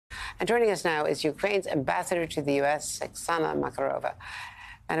And joining us now is Ukraine's ambassador to the U.S., Oksana Markarova.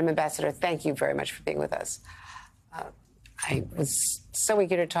 Madam Ambassador, thank you very much for being with us. I was so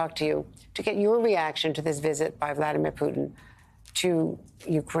eager to talk to you, to get your reaction to this visit by Vladimir Putin to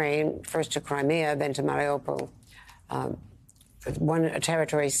Ukraine, first to Crimea, then to Mariupol. One a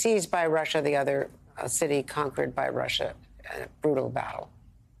territory seized by Russia, the other a city conquered by Russia in a brutal battle.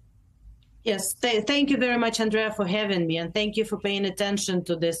 Yes, thank you very much, Andrea, for having me, and thank you for paying attention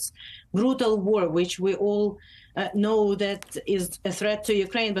to this brutal war, which we all know that is a threat to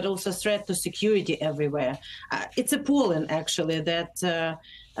Ukraine, but also a threat to security everywhere. It's appalling, actually, that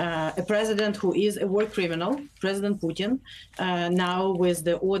a president who is a war criminal, President Putin, now with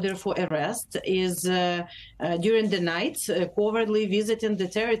the order for arrest, is during the night covertly visiting the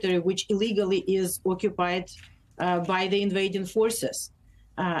territory which illegally is occupied by the invading forces.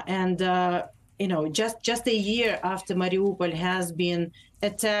 You know, just a year after Mariupol has been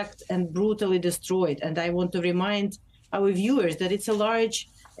attacked and brutally destroyed, and I want to remind our viewers that it's a large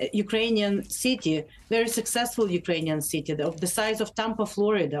Ukrainian city, very successful Ukrainian city of the size of Tampa,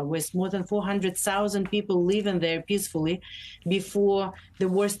 Florida, with more than 400,000 people living there peacefully before the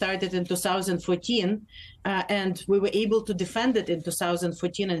war started in 2014, and we were able to defend it in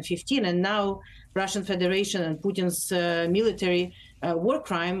 2014 and 15, and now Russian Federation and Putin's military war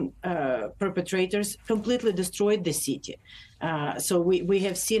crime perpetrators completely destroyed the city. So we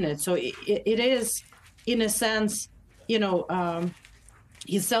have seen it. So it is, in a sense, you know,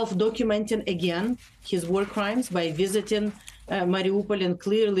 he's self-documenting again his war crimes by visiting Mariupol and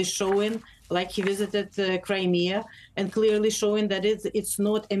clearly showing, like he visited Crimea, and clearly showing that it's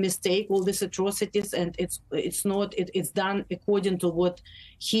not a mistake, all these atrocities, and it's done according to what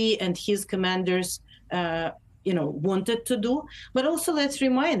he and his commanders you know, wanted to do. But also let's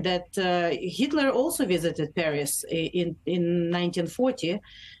remind that Hitler also visited Paris in 1940,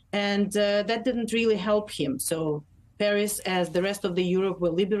 and that didn't really help him. So Paris, as the rest of the Europe, were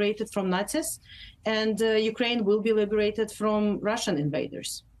liberated from Nazis, and Ukraine will be liberated from Russian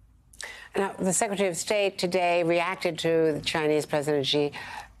invaders. Now, the Secretary of State today reacted to the Chinese President Xi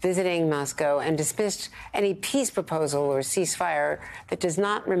visiting Moscow and dismissed any peace proposal or ceasefire that does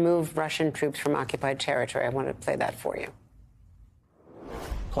not remove Russian troops from occupied territory. I want to play that for you.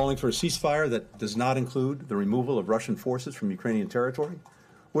 Calling for a ceasefire that does not include the removal of Russian forces from Ukrainian territory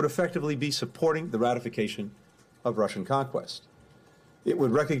would effectively be supporting the ratification of Russian conquest. It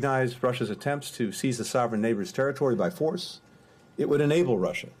would recognize Russia's attempts to seize a sovereign neighbor's territory by force. It would enable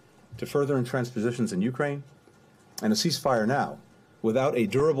Russia to further entrench positions in Ukraine. And a ceasefire now, without a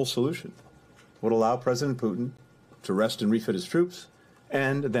durable solution, would allow President Putin to rest and refit his troops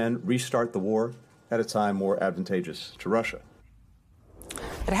and then restart the war at a time more advantageous to Russia.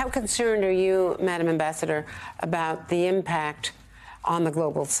 But how concerned are you, Madam Ambassador, about the impact on the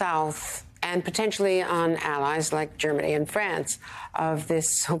global South and potentially on allies like Germany and France of this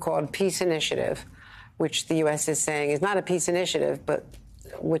so-called peace initiative, which the U.S. is saying is not a peace initiative, but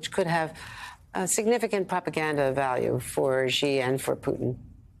which could have a significant propaganda value for Xi and for Putin?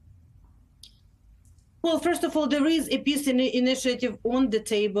 Well, first of all, there is a peace initiative on the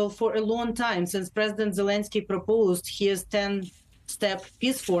table for a long time, since President Zelensky proposed his 10-step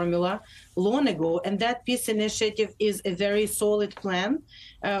peace formula long ago. And that peace initiative is a very solid plan,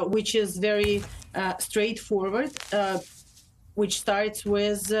 which is very straightforward, which starts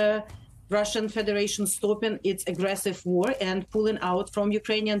with Russian Federation stopping its aggressive war and pulling out from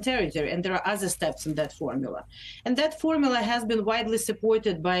Ukrainian territory. And there are other steps in that formula. And that formula has been widely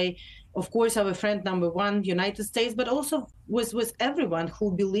supported by, of course, our friend number one, United States, but also with everyone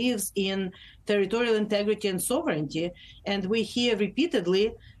who believes in territorial integrity and sovereignty. And we hear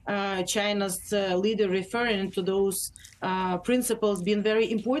repeatedly China's leader referring to those principles being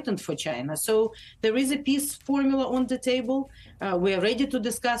very important for China. So there is a peace formula on the table. We are ready to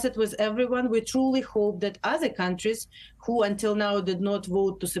discuss it with everyone. We truly hope that other countries who until now did not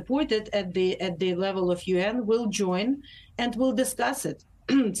vote to support it at the level of UN will join and will discuss it.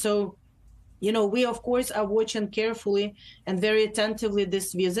 So, you know, we of course are watching carefully and very attentively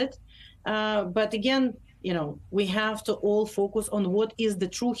this visit. But again, you know, we have to all focus on what is the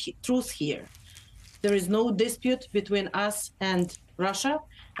truth here. There is no dispute between us and Russia.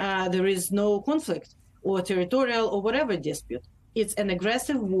 There is no conflict or territorial or whatever dispute. It's an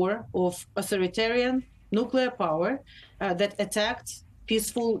aggressive war of authoritarian nuclear power that attacked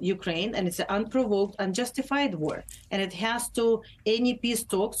peaceful Ukraine, and it's an unprovoked, unjustified war. And it has to, any peace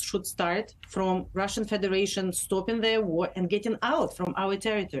talks should start from Russian Federation stopping their war and getting out from our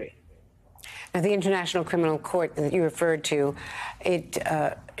territory. Now, the International Criminal Court that you referred to, it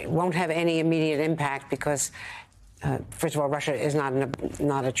won't have any immediate impact because First of all, Russia is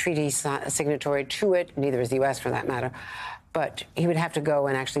not a treaty signatory to it, neither is the U.S. for that matter. But he would have to go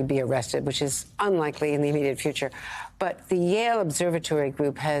and actually be arrested, which is unlikely in the immediate future. But the Yale Observatory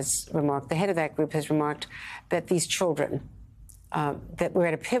Group has remarked, the head of that group has remarked that these children, that we're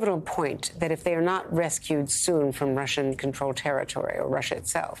at a pivotal point, that if they are not rescued soon from Russian-controlled territory or Russia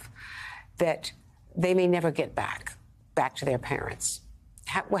itself, that they may never get back to their parents.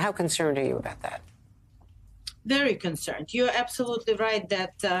 How concerned are you about that? Very concerned. You're absolutely right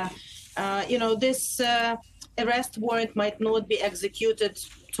that, this arrest warrant might not be executed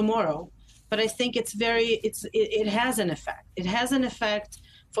tomorrow, but I think it has an effect. It has an effect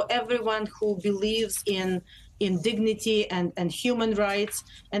for everyone who believes in dignity and human rights,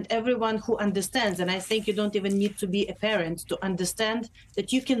 and everyone who understands. And I think you don't even need to be a parent to understand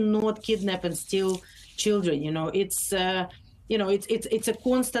that you cannot kidnap and steal children. It's a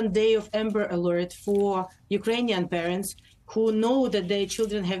constant day of Amber Alert for Ukrainian parents who know that their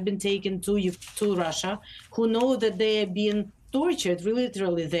children have been taken to Russia, who know that they are being tortured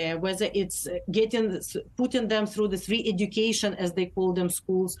literally there, whether it's putting them through the free education, as they call them,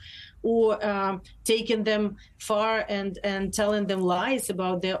 schools, or taking them far and telling them lies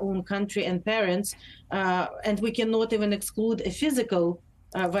about their own country and parents. And we cannot even exclude a physical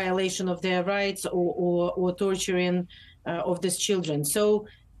violation of their rights or torturing of these children. So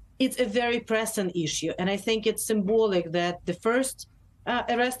it's a very pressing issue. And I think it's symbolic that the first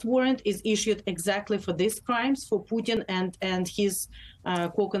arrest warrant is issued exactly for these crimes, for Putin and his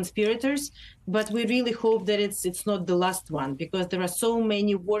co-conspirators. But we really hope that it's not the last one, because there are so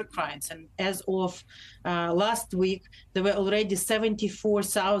many war crimes. And as of last week, there were already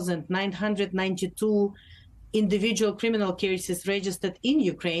 74,992 individual criminal cases registered in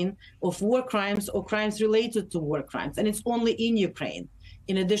Ukraine of war crimes or crimes related to war crimes. And it's only in Ukraine.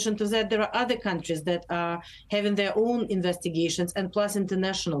 In addition to that, there are other countries that are having their own investigations, and plus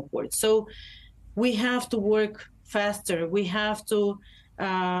international courts. So we have to work faster. We have to,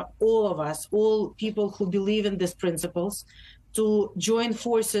 all of us, all people who believe in these principles, to join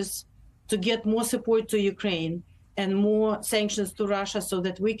forces to get more support to Ukraine and more sanctions to Russia, so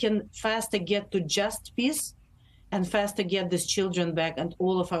that we can faster get to just peace and faster get these children back, and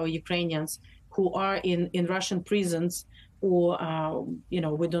all of our Ukrainians who are in Russian prisons, or,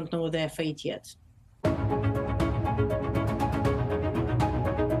 we don't know their fate yet.